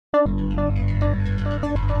I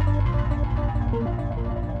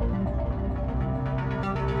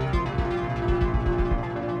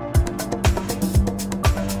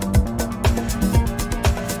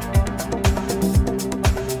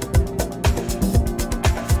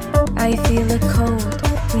feel a cold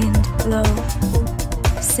wind blow,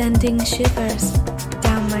 sending shivers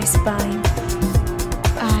down my spine.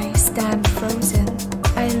 I stand frozen,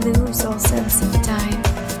 I lose all sense of time.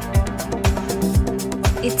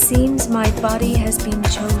 It seems my body has been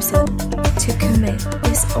chosen to commit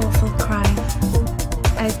this awful crime.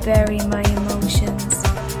 I bury my emotions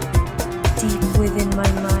deep within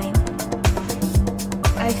my mind.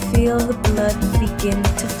 I feel the blood begin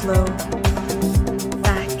to flow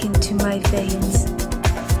back into my veins.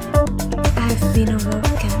 I've been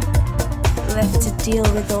awoken, left to deal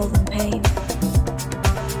with all the pain.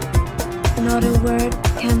 Not a word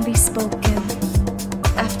can be spoken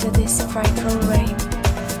after this frightful rain.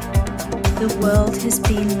 The world has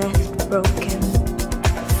been left broken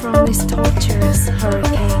from this torturous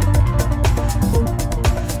hurricane.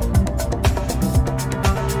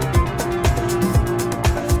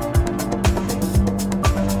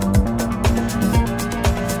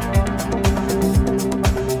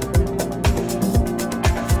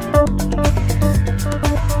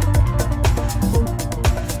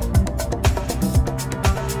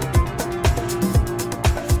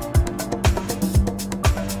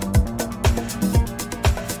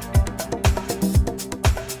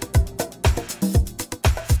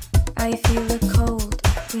 I feel the cold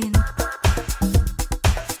wind.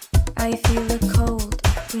 I feel the cold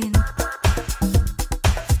wind.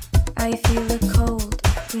 I feel the cold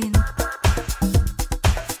wind.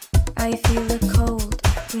 I feel the cold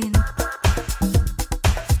wind.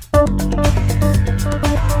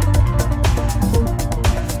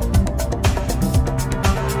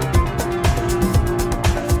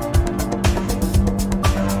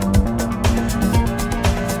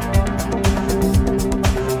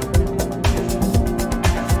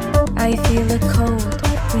 I feel a cold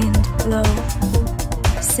wind blow,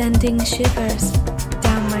 sending shivers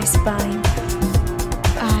down my spine.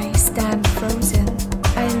 I stand frozen,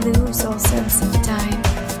 I lose all sense of time.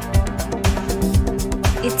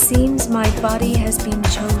 It seems my body has been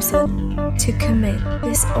chosen to commit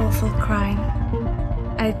this awful crime.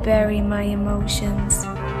 I bury my emotions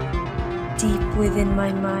deep within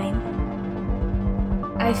my mind.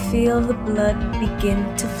 I feel the blood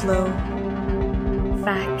begin to flow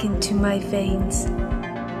back into my veins.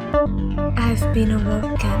 I've been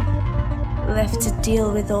awoken, left to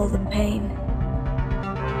deal with all the pain.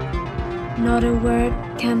 Not a word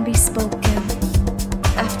can be spoken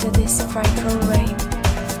after this frightful rain.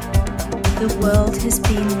 The world has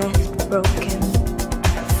been left broken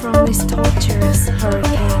from this torturous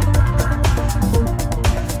hurricane.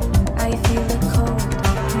 I feel the cold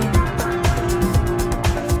wind.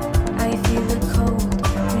 I feel the cold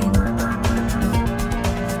wind.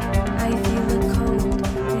 I feel the cold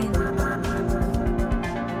wind.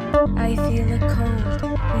 I feel the cold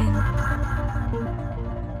wind.